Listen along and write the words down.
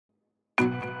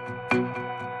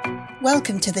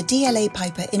Welcome to the DLA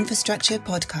Piper Infrastructure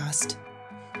Podcast.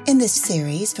 In this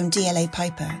series from DLA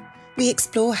Piper, we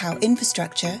explore how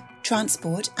infrastructure,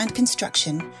 transport and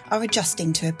construction are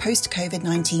adjusting to a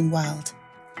post-COVID-19 world.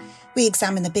 We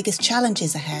examine the biggest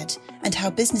challenges ahead and how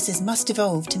businesses must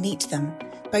evolve to meet them,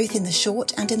 both in the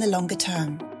short and in the longer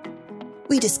term.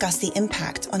 We discuss the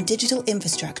impact on digital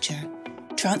infrastructure,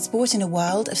 transport in a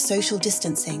world of social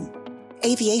distancing,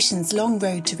 aviation's long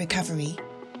road to recovery,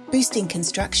 boosting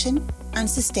construction and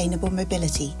sustainable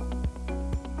mobility.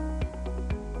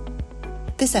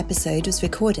 This episode was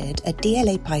recorded at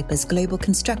DLA Piper's Global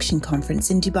Construction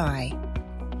Conference in Dubai.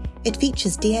 It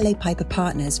features DLA Piper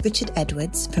partners Richard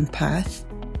Edwards from Perth,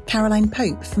 Caroline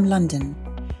Pope from London,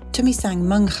 Tumisang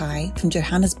Munghai from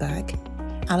Johannesburg,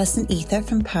 Alison Ether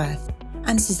from Perth,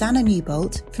 and Susanna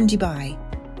Newbolt from Dubai.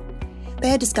 They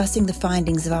are discussing the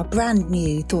findings of our brand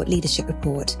new thought leadership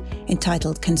report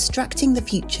entitled Constructing the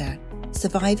Future,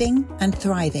 Surviving and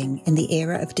Thriving in the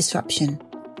Era of Disruption.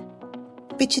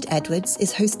 Richard Edwards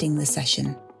is hosting the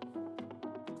session.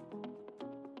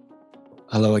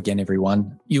 Hello again,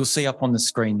 everyone. You'll see up on the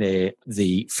screen there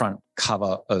the front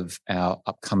cover of our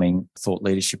upcoming thought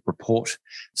leadership report.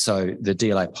 So the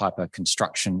DLA Piper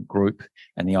Construction Group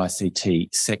and the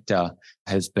ICT sector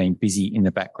has been busy in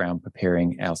the background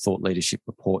preparing our thought leadership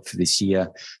report for this year,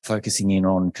 focusing in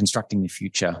on constructing the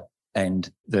future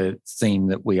and the theme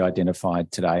that we identified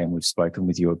today and we've spoken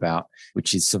with you about,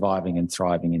 which is surviving and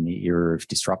thriving in the era of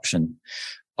disruption.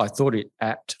 I thought it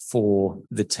apt for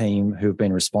the team who've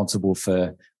been responsible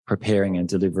for preparing and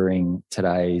delivering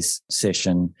today's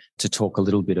session to talk a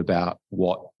little bit about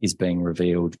what is being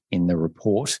revealed in the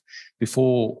report.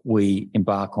 Before we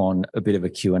embark on a bit of a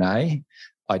Q&A,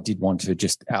 I did want to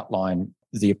just outline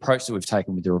the approach that we've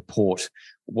taken with the report,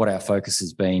 what our focus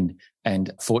has been,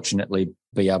 and fortunately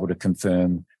be able to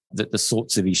confirm that the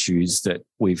sorts of issues that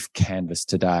we've canvassed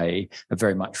today are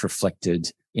very much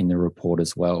reflected in the report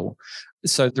as well.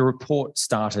 So the report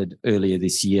started earlier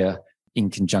this year in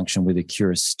conjunction with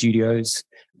Acurus Studios.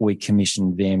 We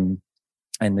commissioned them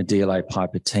and the DLA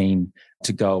Piper team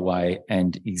to go away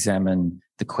and examine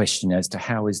the question as to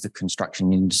how is the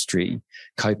construction industry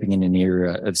coping in an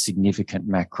era of significant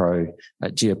macro,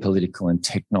 geopolitical and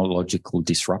technological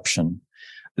disruption.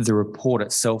 The report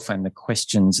itself and the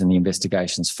questions and the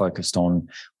investigations focused on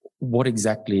what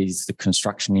exactly is the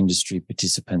construction industry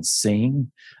participants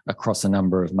seeing across a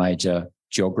number of major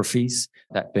geographies,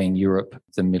 that being Europe,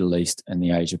 the Middle East and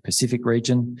the Asia Pacific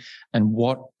region, and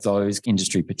what those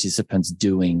industry participants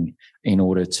doing in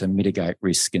order to mitigate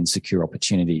risk and secure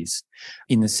opportunities.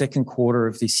 In the second quarter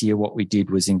of this year, what we did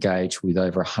was engage with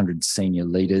over 100 senior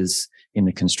leaders in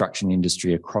the construction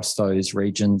industry across those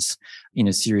regions in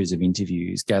a series of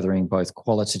interviews, gathering both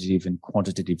qualitative and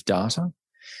quantitative data.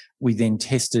 We then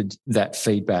tested that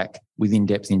feedback with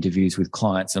in-depth interviews with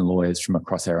clients and lawyers from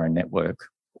across our own network.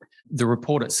 The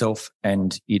report itself,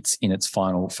 and it's in its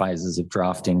final phases of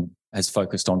drafting, has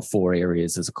focused on 4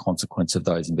 areas as a consequence of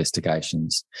those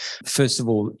investigations. First of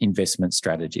all, investment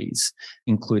strategies,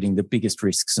 including the biggest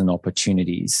risks and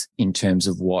opportunities in terms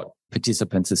of what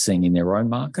participants are seeing in their own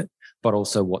market, but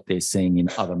also what they're seeing in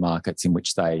other markets in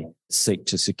which they seek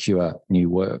to secure new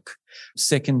work.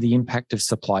 Second, the impact of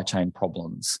supply chain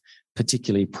problems,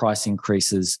 particularly price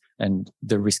increases and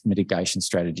the risk mitigation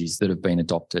strategies that have been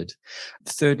adopted.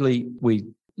 Thirdly, we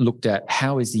looked at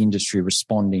how is the industry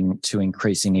responding to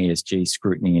increasing ESG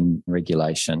scrutiny and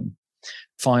regulation.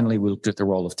 Finally, we looked at the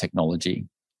role of technology.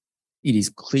 It is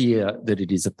clear that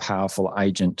it is a powerful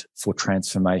agent for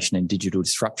transformation and digital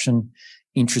disruption.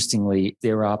 Interestingly,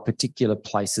 there are particular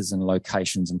places and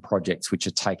locations and projects which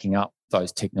are taking up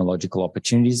those technological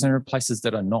opportunities and there are places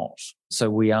that are not. So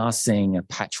we are seeing a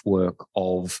patchwork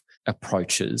of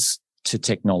approaches to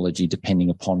technology depending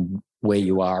upon where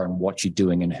you are and what you're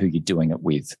doing and who you're doing it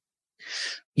with.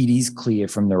 It is clear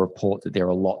from the report that there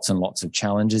are lots and lots of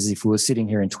challenges. If we were sitting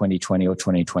here in 2020 or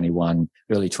 2021,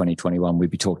 early 2021, we'd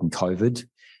be talking COVID.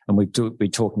 And we'd be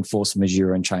talking force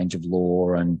majeure and change of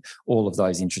law and all of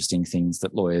those interesting things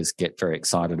that lawyers get very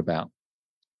excited about.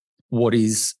 What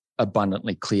is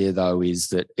abundantly clear, though, is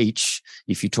that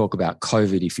if you talk about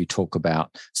COVID, if you talk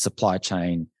about supply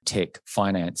chain, tech,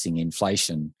 financing,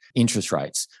 inflation, interest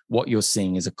rates, what you're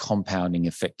seeing is a compounding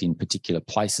effect in particular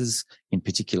places, in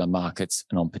particular markets,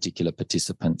 and on particular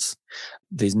participants.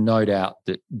 There's no doubt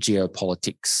that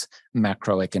geopolitics,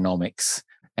 macroeconomics,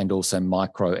 and also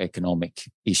microeconomic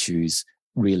issues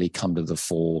really come to the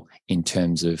fore in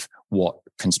terms of what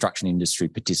construction industry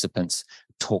participants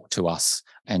talk to us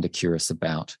and are curious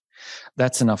about.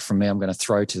 That's enough from me. I'm going to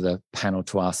throw to the panel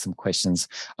to ask some questions.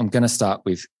 I'm going to start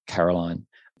with Caroline.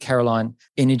 Caroline,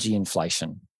 energy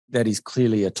inflation. that is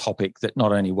clearly a topic that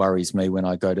not only worries me when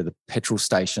I go to the petrol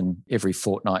station every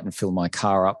fortnight and fill my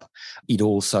car up, it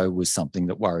also was something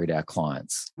that worried our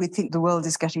clients. We think the world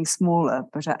is getting smaller,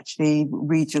 but actually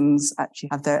regions actually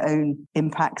have their own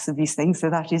impacts of these things. So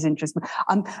that is interesting.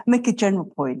 Make a general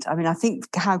point. I mean, I think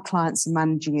how clients are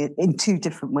managing it in two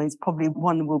different ways, probably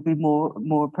one will be more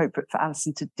appropriate for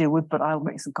Alison to deal with, but I'll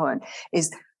make some comment,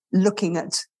 is looking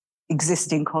at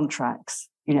existing contracts.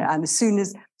 And as soon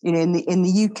as, in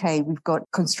the UK, we've got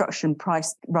construction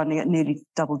price running at nearly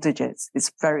double digits. It's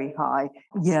very high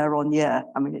year on year.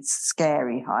 I mean, it's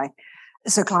scary high.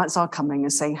 So clients are coming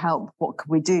and saying, help, what can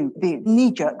we do? The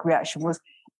knee-jerk reaction was,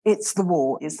 it's the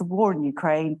war. It's the war in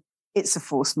Ukraine. It's a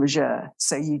force majeure.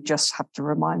 So you just have to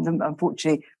remind them,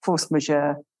 unfortunately, force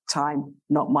majeure, time,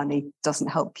 not money, doesn't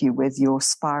help you with your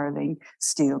spiraling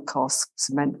steel costs,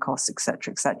 cement costs, et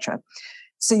cetera,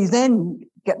 So you then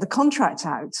get the contract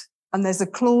out, and there's a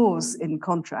clause in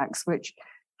contracts which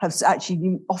has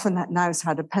actually often now has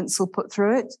had a pencil put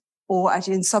through it, or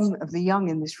actually in some of the young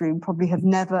in this room probably have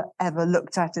never, ever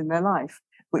looked at in their life,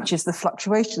 which is the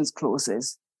fluctuations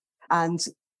clauses. And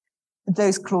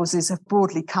those clauses have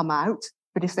broadly come out,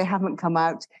 but if they haven't come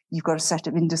out, you've got a set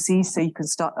of indices, so you can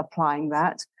start applying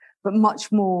that. But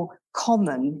much more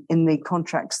common in the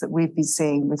contracts that we've been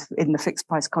seeing in the fixed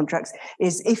price contracts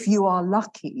is if you are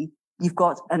lucky, you've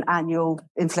got an annual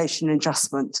inflation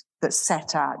adjustment that's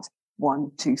set at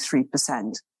 1%, 2%,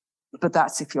 3%. But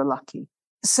that's if you're lucky.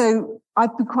 So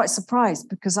I'd be quite surprised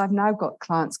because I've now got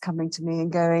clients coming to me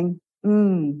and going,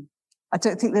 I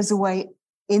don't think there's a way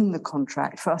in the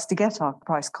contract for us to get our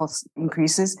price cost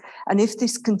increases. And if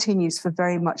this continues for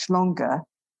very much longer,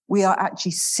 we are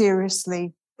actually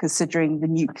seriously considering the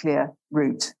nuclear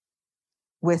route.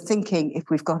 We're thinking if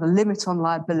we've got a limit on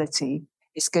liability,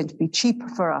 it's going to be cheaper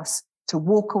for us to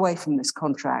walk away from this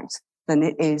contract than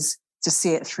it is to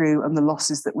see it through and the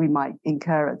losses that we might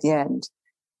incur at the end,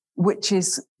 which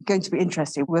is going to be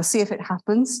interesting. We'll see if it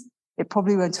happens. It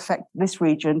probably won't affect this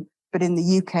region, but in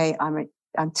the UK, I'm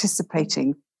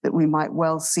anticipating that we might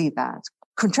well see that.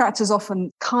 Contractors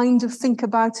often kind of think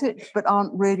about it, but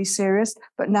aren't really serious.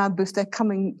 But now if they're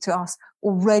coming to us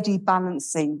already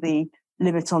balancing the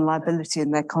limit on liability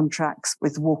in their contracts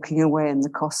with walking away and the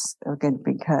costs are going to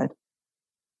be incurred.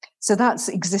 So that's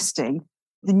existing.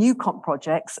 The new comp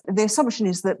projects, the assumption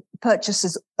is that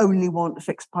purchasers only want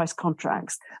fixed price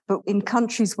contracts. But in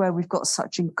countries where we've got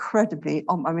such incredibly,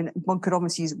 one could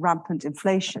almost use rampant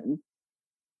inflation,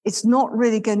 it's not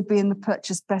really going to be in the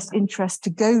purchaser's best interest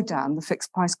to go down the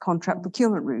fixed price contract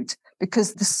procurement route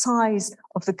because the size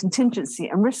of the contingency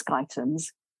and risk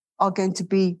items are going to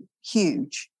be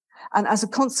huge. And as a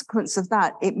consequence of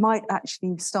that, it might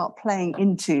actually start playing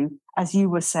into, as you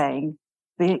were saying,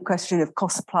 the question of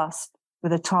cost plus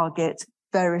with a target,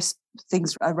 various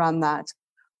things around that.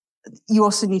 You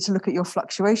also need to look at your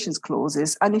fluctuations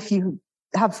clauses. And if you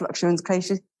have fluctuations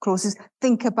clauses,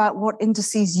 think about what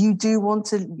indices you do want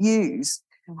to use.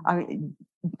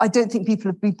 I don't think people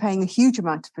have been paying a huge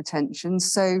amount of attention.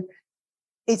 So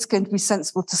it's going to be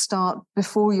sensible to start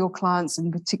before your clients,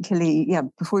 and particularly,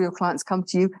 before your clients come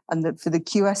to you, and for the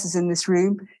QSs in this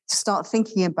room, to start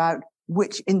thinking about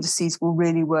which indices will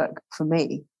really work for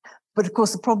me. But of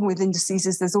course, the problem with indices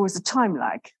is there's always a time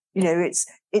lag.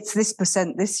 It's this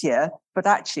percent this year, but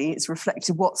actually it's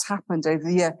reflected what's happened over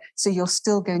the year. So you're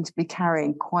still going to be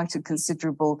carrying quite a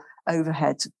considerable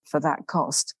overhead for that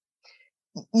cost.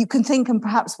 You can think, and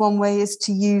perhaps one way is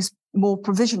to use more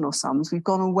provisional sums. We've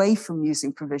gone away from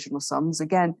using provisional sums,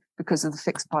 again, because of the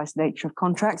fixed price nature of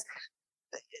contracts.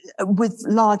 With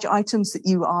large items that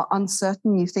you are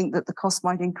uncertain, you think that the cost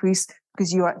might increase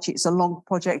because it's a long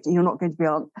project and you're not going to be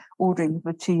ordering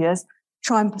for 2 years.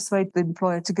 Try and persuade the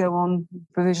employer to go on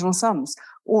provisional sums,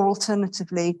 or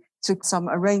alternatively to some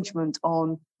arrangement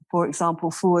on, for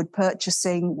example, forward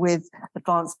purchasing with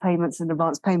advance payments and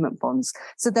advance payment bonds.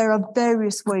 So there are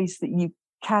various ways that you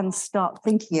can start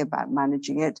thinking about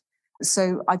managing it.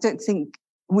 So I don't think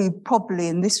we probably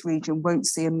in this region won't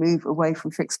see a move away from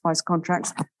fixed price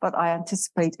contracts, but I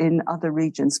anticipate in other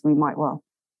regions we might well.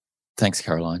 Thanks,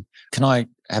 Caroline. Can I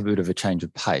have a bit of a change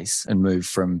of pace and move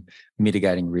from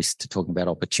mitigating risk to talking about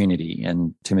opportunity?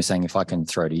 And Tim is saying, if I can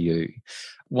throw to you,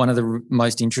 one of the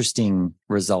most interesting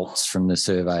results from the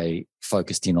survey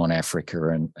focused in on Africa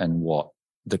and what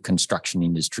the construction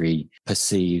industry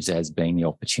perceives as being the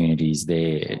opportunities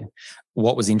there.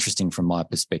 What was interesting from my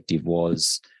perspective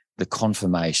was the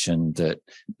confirmation that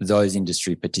those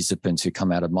industry participants who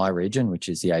come out of my region, which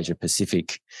is the Asia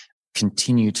Pacific,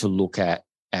 continue to look at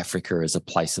Africa as a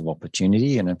place of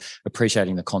opportunity, and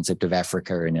appreciating the concept of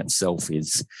Africa in itself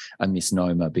is a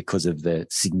misnomer because of the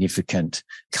significant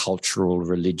cultural,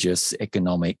 religious,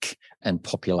 economic and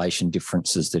population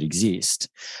differences that exist.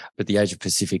 But the Asia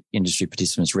Pacific industry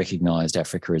participants recognised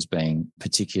Africa as being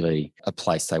particularly a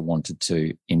place they wanted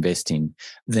to invest in.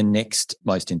 The next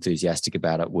most enthusiastic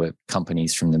about it were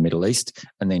companies from the Middle East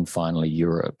and then finally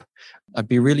Europe. I'd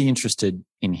be really interested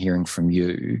in hearing from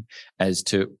you as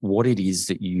to what it is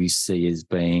that you see as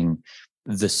being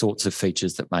the sorts of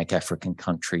features that make African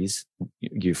countries,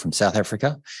 you from South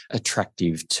Africa,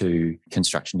 attractive to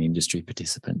construction industry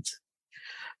participants.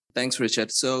 Thanks,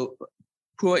 Richard. So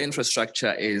poor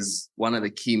infrastructure is one of the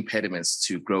key impediments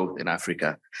to growth in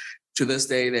Africa. To this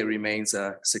day, there remains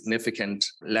a significant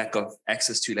lack of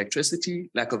access to electricity,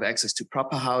 lack of access to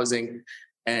proper housing,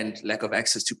 and lack of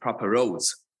access to proper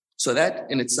roads. So that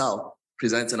in itself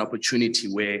presents an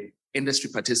opportunity where industry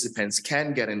participants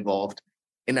can get involved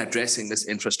in addressing this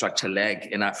infrastructure lag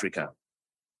in Africa.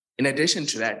 In addition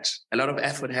to that, a lot of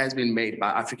effort has been made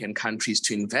by African countries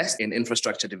to invest in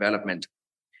infrastructure development.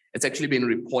 It's actually been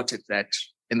reported that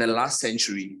in the last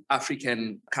century,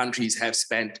 African countries have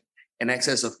spent in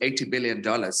excess of $80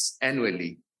 billion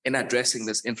annually in addressing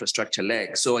this infrastructure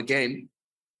lag. So again,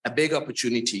 a big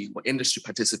opportunity for industry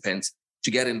participants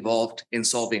to get involved in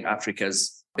solving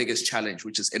Africa's biggest challenge,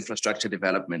 which is infrastructure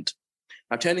development.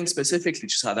 Now, turning specifically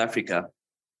to South Africa,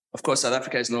 of course, South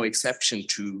Africa is no exception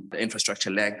to the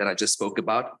infrastructure lag that I just spoke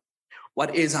about.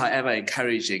 What is, however,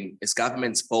 encouraging is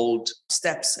government's bold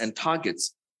steps and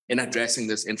targets in addressing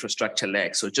this infrastructure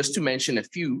lag. So just to mention a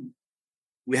few,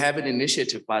 we have an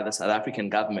initiative by the South African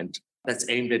government that's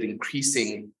aimed at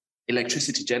increasing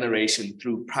electricity generation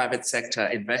through private sector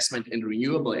investment in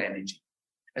renewable energy.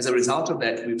 As a result of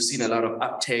that, we've seen a lot of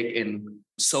uptake in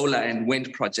solar and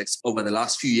wind projects over the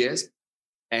last few years,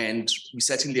 and we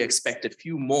certainly expect a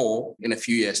few more in a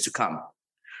few years to come.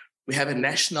 We have a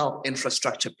national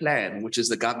infrastructure plan, which is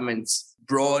the government's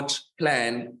broad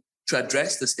plan to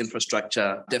address this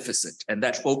infrastructure deficit, and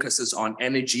that focuses on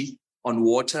energy, on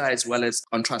water, as well as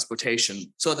on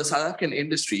transportation. So the South African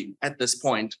industry at this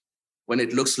point, when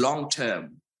it looks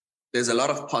long-term, there's a lot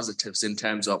of positives in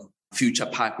terms of future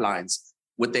pipelines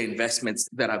with the investments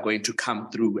that are going to come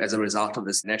through as a result of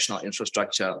this national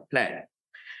infrastructure plan.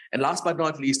 And last but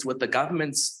not least, with the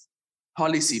government's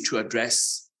policy to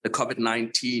address the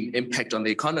COVID-19 impact on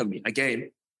the economy,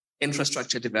 again,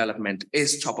 infrastructure development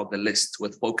is top of the list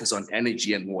with focus on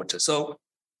energy and water. So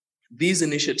these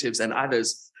initiatives and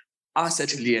others are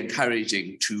certainly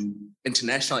encouraging to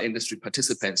international industry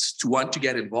participants to want to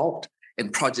get involved in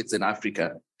projects in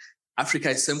Africa. Africa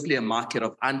is simply a market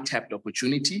of untapped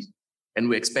opportunity, and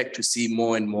we expect to see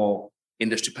more and more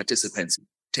industry participants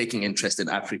taking interest in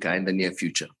Africa in the near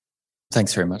future.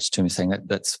 Thanks very much, Tumasang.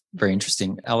 That's very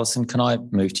interesting. Alison, can I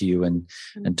move to you and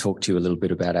talk to you a little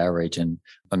bit about our region?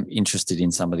 I'm interested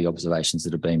in some of the observations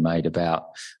that have been made about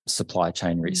supply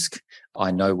chain risk.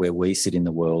 I know where we sit in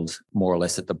the world, more or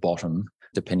less at the bottom,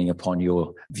 depending upon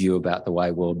your view about the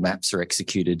way world maps are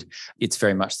executed. It's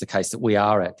very much the case that we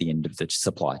are at the end of the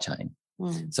supply chain.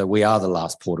 So we are the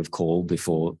last port of call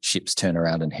before ships turn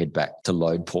around and head back to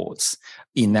load ports.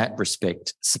 In that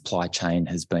respect, supply chain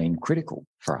has been critical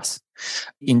for us.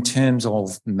 In terms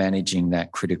of managing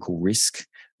that critical risk,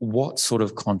 what sort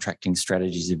of contracting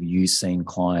strategies have you seen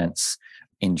clients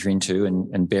enter into?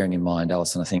 And bearing in mind,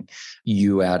 Alison, I think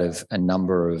you, out of a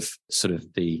number of sort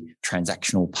of the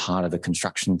transactional part of the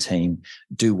construction team,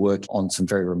 do work on some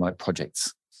very remote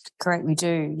projects. Correct, we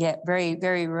do. Yeah, very,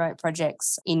 very remote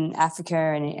projects in Africa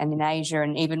and in Asia,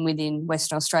 and even within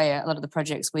Western Australia. A lot of the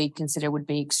projects we consider would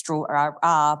be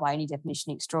are by any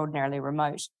definition extraordinarily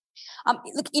remote.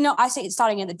 Look, I see it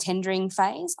starting at the tendering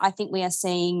phase. I think we are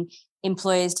seeing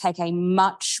employers take a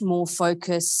much more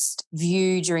focused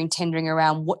view during tendering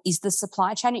around what is the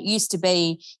supply chain. It used to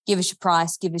be give us your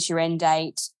price, give us your end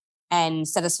date, and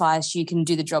satisfy us you can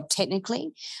do the job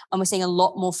technically. And we're seeing a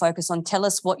lot more focus on tell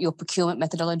us what your procurement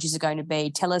methodologies are going to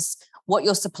be, tell us what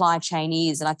your supply chain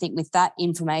is. And I think with that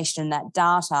information and that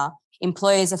data,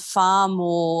 employers are far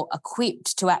more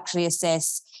equipped to actually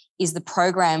assess, is the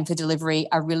program for delivery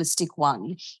a realistic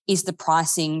one? Is the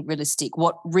pricing realistic?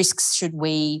 What risks should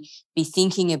we be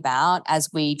thinking about as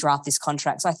we draft this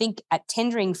contract? So I think at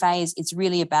tendering phase, it's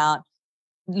really about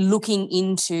looking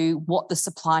into what the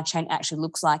supply chain actually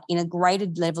looks like in a greater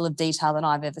level of detail than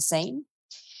I've ever seen.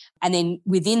 And then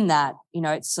within that,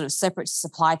 it's sort of separate to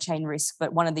supply chain risk.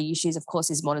 But one of the issues, of course,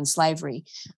 is modern slavery.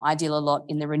 I deal a lot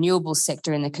in the renewables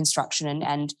sector in the construction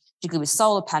and particularly with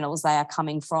solar panels, they are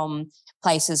coming from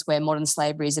places where modern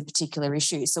slavery is a particular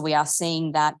issue. So we are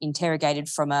seeing that interrogated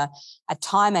from a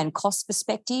time and cost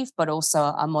perspective, but also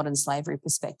a modern slavery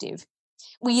perspective.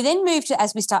 We then move to,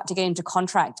 as we start to get into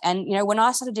contract, and, when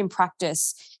I started in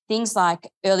practice, things like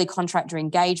early contractor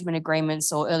engagement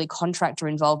agreements or early contractor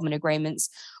involvement agreements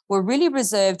were really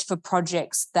reserved for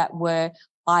projects that were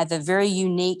either very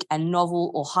unique and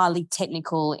novel or highly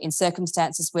technical in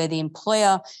circumstances where the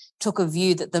employer took a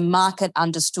view that the market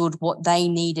understood what they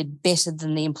needed better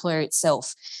than the employer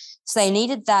itself. So they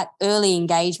needed that early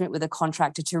engagement with a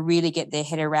contractor to really get their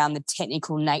head around the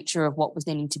technical nature of what was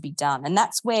needing to be done. And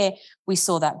that's where we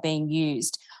saw that being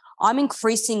used. I'm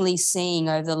increasingly seeing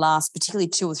over the last particularly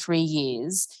 2 or 3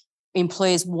 years,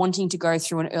 employers wanting to go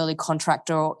through an early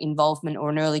contractor involvement or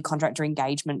an early contractor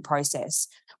engagement process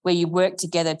where you work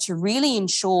together to really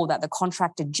ensure that the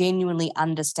contractor genuinely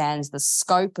understands the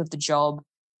scope of the job,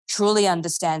 truly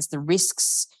understands the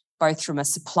risks, both from a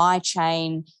supply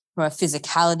chain, from a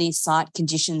physicality, site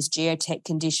conditions, geotech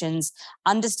conditions,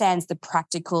 understands the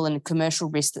practical and commercial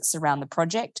risks that surround the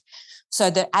project, so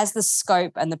that as the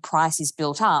scope and the price is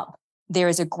built up, there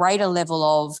is a greater level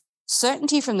of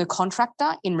certainty from the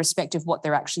contractor in respect of what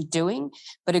they're actually doing,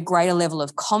 but a greater level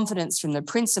of confidence from the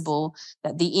principal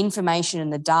that the information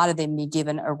and the data then be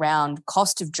given around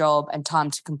cost of job and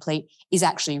time to complete is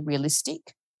actually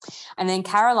realistic. And then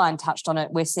Caroline touched on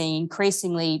it. We're seeing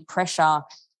increasingly pressure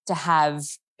to have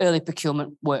early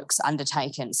procurement works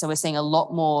undertaken. So we're seeing a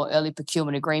lot more early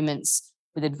procurement agreements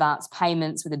with advance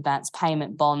payments, with advance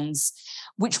payment bonds,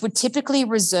 which were typically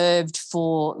reserved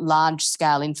for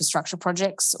large-scale infrastructure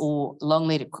projects or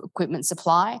long-lead equipment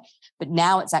supply. But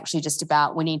now it's actually just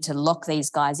about we need to lock these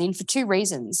guys in for 2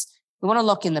 reasons. We want to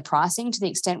lock in the pricing to the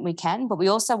extent we can, but we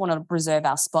also want to reserve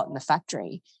our spot in the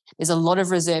factory. There's a lot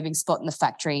of reserving spot in the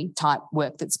factory type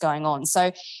work that's going on.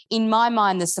 So in my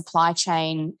mind, the supply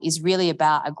chain is really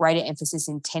about a greater emphasis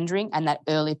in tendering and that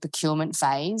early procurement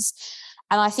phase.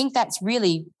 And I think that's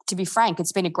really, to be frank,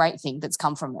 it's been a great thing that's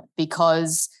come from it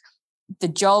because the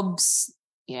jobs,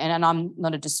 and I'm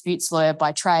not a disputes lawyer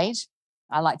by trade,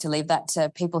 I like to leave that to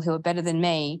people who are better than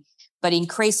me, but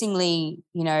increasingly,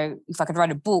 if I could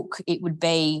write a book, it would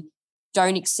be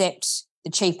don't accept the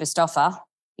cheapest offer,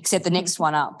 accept the next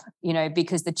one up,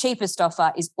 because the cheapest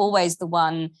offer is always the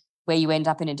one where you end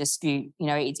up in a dispute.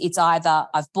 It's either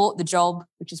I've bought the job,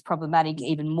 which is problematic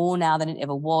even more now than it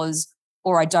ever was,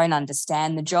 or I don't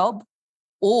understand the job,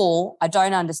 or I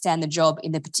don't understand the job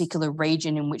in the particular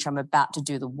region in which I'm about to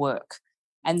do the work.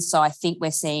 And so I think we're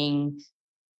seeing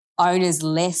owners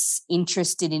less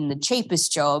interested in the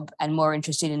cheapest job and more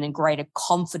interested in a greater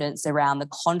confidence around the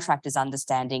contractor's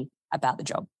understanding about the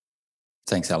job.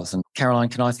 Thanks, Alison. Caroline,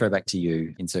 can I throw back to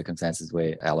you in circumstances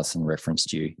where Alison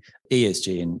referenced you?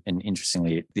 ESG, and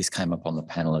interestingly, this came up on the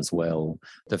panel as well,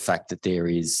 the fact that there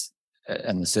is,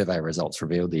 and the survey results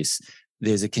reveal this,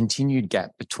 there's a continued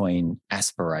gap between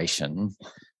aspiration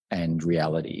and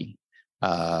reality,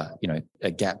 a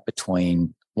gap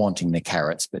between wanting the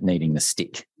carrots but needing the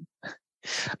stick.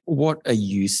 What are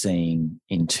you seeing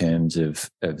in terms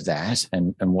of that,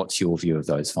 and what's your view of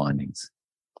those findings?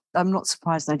 I'm not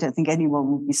surprised. I don't think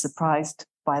anyone will be surprised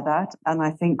by that. And I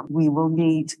think we will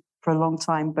need for a long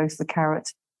time both the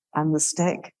carrot and the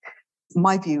stick.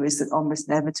 My view is that almost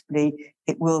inevitably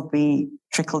it will be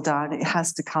trickled down. It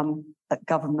has to come at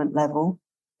government level.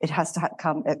 It has to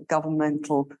come at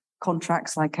governmental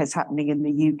contracts like is happening in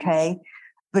the UK.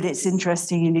 But it's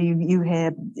interesting, you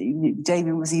hear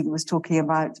David was talking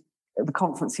about the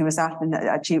conference he was at, and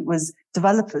actually it was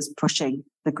developers pushing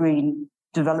the green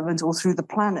development all through the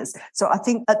planners. So I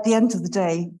think at the end of the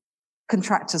day,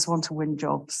 contractors want to win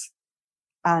jobs.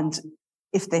 And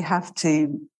if they have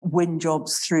to win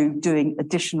jobs through doing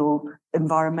additional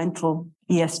environmental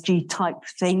ESG type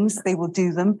things, they will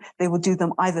do them. They will do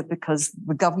them either because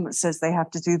the government says they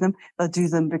have to do them, they'll do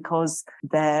them because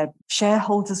their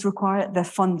shareholders require it, their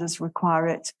funders require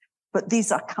it. But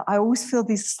I always feel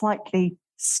these slightly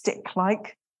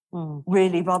stick-like,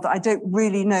 really rather. I don't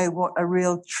really know what a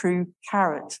real true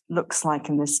carrot looks like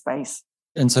in this space.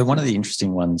 And so one of the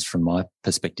interesting ones from my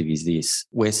perspective is this.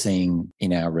 We're seeing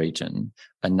in our region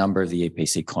a number of the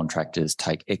EPC contractors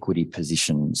take equity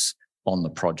positions on the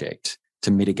project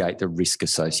to mitigate the risk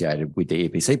associated with the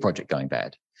EPC project going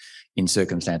bad. In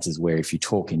circumstances where, if you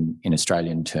talk in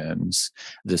Australian terms,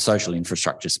 the social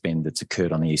infrastructure spend that's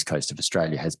occurred on the east coast of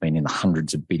Australia has been in the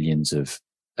hundreds of billions of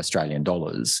Australian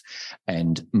dollars.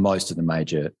 And most of the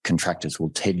major contractors will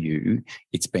tell you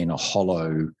it's been a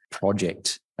hollow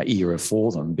project era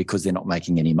for them because they're not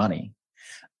making any money.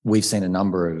 We've seen a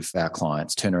number of our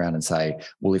clients turn around and say,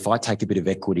 well, if I take a bit of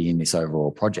equity in this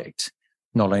overall project,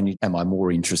 not only am I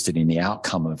more interested in the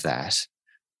outcome of that,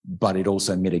 but it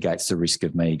also mitigates the risk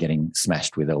of me getting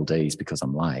smashed with LDs because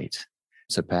I'm late.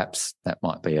 So perhaps that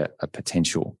might be a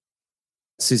potential.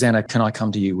 Susanna, can I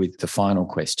come to you with the final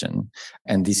question?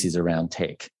 And this is around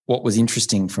tech. What was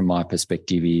interesting from my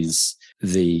perspective is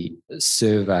the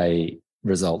survey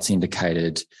results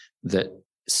indicated that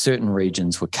certain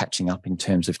regions were catching up in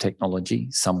terms of technology.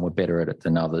 Some were better at it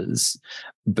than others.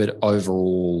 But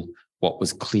overall, what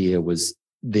was clear was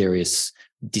various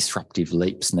disruptive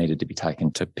leaps needed to be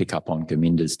taken, to pick up on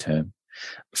Gominder's term.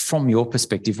 From your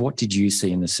perspective, what did you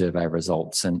see in the survey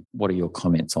results and what are your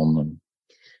comments on them?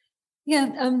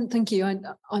 Yeah, thank you.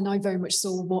 I very much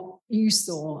saw what you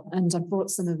saw, and I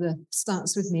brought some of the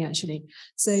stats with me, actually.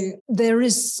 So there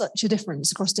is such a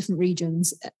difference across different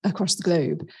regions across the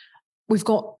globe. We've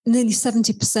got nearly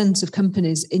 70% of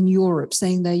companies in Europe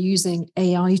saying they're using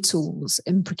AI tools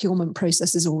in procurement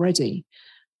processes already.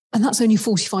 And that's only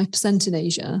 45% in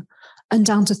Asia and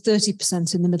down to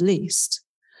 30% in the Middle East.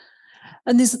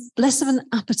 And there's less of an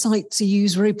appetite to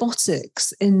use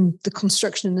robotics in the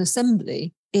construction and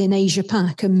assembly in Asia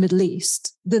Pac and Middle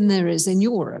East than there is in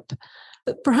Europe.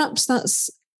 But perhaps that's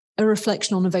a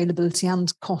reflection on availability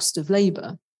and cost of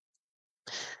labour.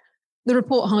 The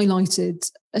report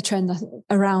highlighted a trend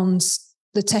around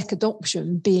the tech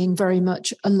adoption being very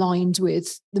much aligned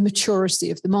with the maturity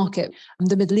of the market. And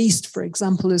the Middle East, for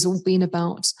example, has all been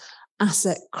about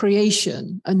asset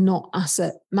creation and not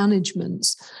asset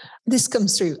management. This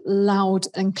comes through loud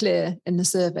and clear in the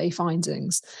survey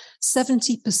findings.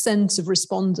 70% of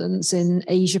respondents in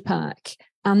Asia Pac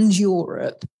and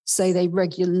Europe say they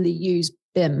regularly use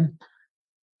BIM,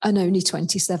 and only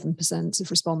 27% of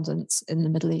respondents in the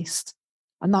Middle East.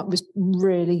 And that was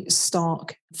really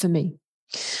stark for me.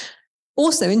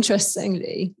 Also,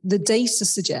 interestingly, the data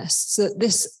suggests that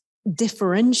this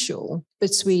differential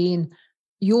between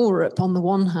Europe on the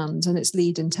one hand and its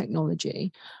lead in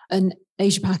technology and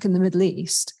Asia Pac and the Middle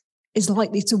East is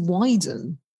likely to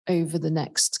widen over the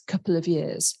next couple of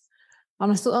years.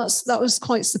 And I thought that was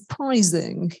quite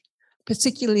surprising,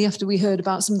 particularly after we heard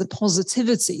about some of the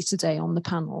positivity today on the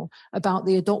panel about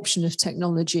the adoption of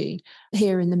technology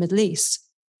here in the Middle East.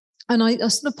 And I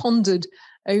sort of pondered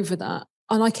over that.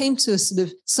 And I came to a sort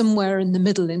of somewhere in the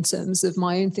middle in terms of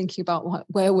my own thinking about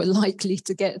where we're likely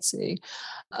to get to,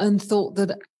 and thought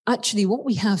that actually what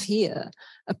we have here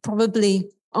are probably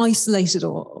isolated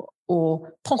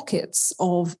or pockets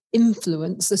of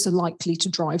influence that are likely to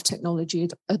drive technology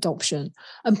adoption,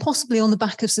 and possibly on the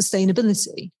back of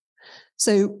sustainability.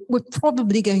 So we're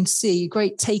probably going to see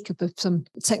great take-up of some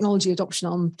technology adoption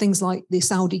on things like the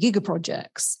Saudi Giga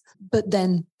projects, but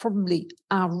then probably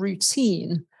our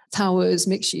routine towers,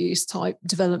 mixed-use type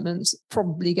developments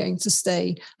probably going to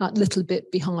stay a little bit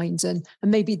behind. And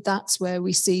maybe that's where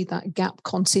we see that gap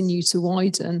continue to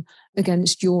widen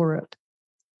against Europe.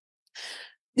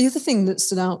 The other thing that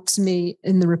stood out to me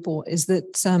in the report is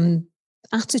that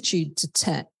attitude to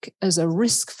tech as a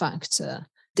risk factor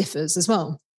differs as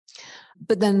well.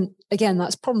 But then again,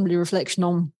 that's probably a reflection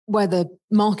on where the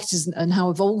market is and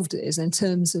how evolved it is in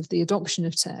terms of the adoption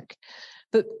of tech.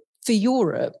 But for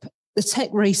Europe, the tech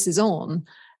race is on,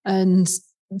 and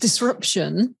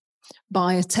disruption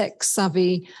by a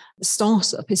tech-savvy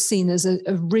startup is seen as a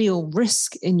real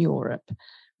risk in Europe.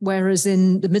 Whereas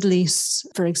in the Middle East,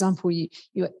 for example,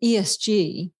 your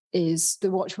ESG is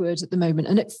the watchword at the moment,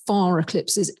 and it far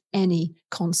eclipses any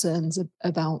concerns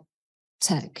about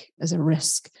tech as a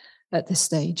risk at this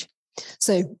stage.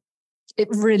 So it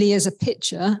really is a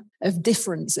picture of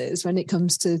differences when it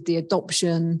comes to the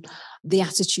adoption, the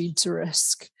attitude to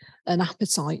risk, and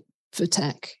appetite for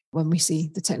tech when we see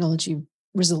the technology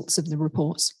results of the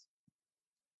reports.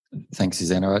 Thanks,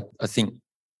 Susanna. I think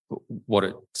what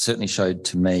it certainly showed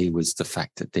to me was the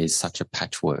fact that there's such a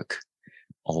patchwork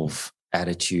of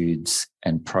attitudes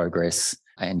and progress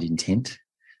and intent.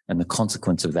 And the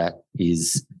consequence of that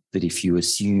is that if you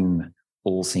assume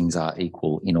all things are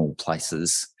equal in all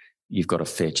places, you've got a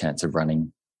fair chance of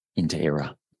running into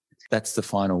error. That's the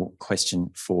final question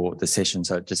for the session.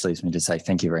 So it just leaves me to say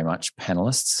thank you very much,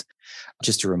 panellists.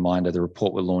 Just a reminder, the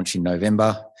report will launch in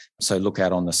November. So look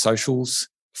out on the socials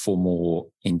for more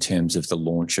in terms of the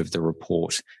launch of the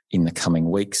report in the coming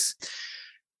weeks.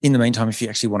 In the meantime, if you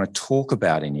actually want to talk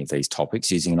about any of these topics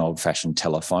using an old-fashioned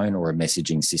telephone or a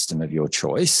messaging system of your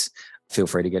choice, feel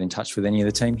free to get in touch with any of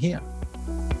the team here.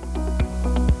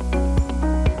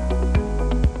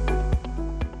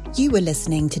 You were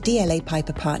listening to DLA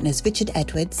Piper partners Richard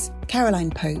Edwards,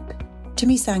 Caroline Pope,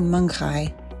 Tumisang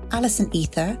Mungkai, Alison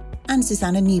Ether, and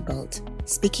Susanna Newbolt,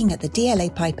 speaking at the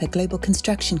DLA Piper Global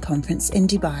Construction Conference in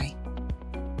Dubai.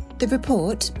 The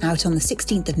report, out on the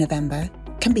 16th of November,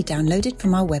 can be downloaded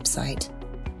from our website.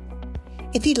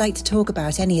 If you'd like to talk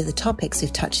about any of the topics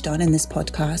we've touched on in this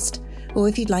podcast, or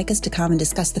if you'd like us to come and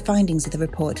discuss the findings of the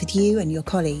report with you and your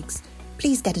colleagues,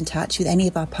 please get in touch with any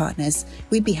of our partners.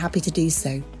 We'd be happy to do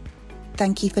so.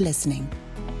 Thank you for listening.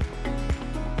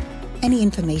 Any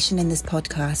information in this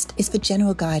podcast is for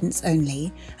general guidance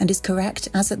only and is correct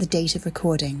as at the date of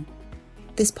recording.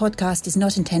 This podcast is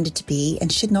not intended to be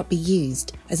and should not be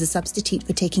used as a substitute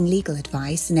for taking legal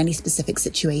advice in any specific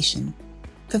situation.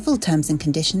 For full terms and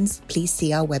conditions, please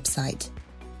see our website.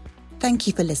 Thank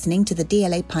you for listening to the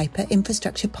DLA Piper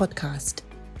Infrastructure Podcast.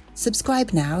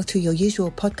 Subscribe now through your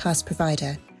usual podcast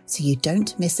provider so you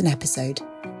don't miss an episode.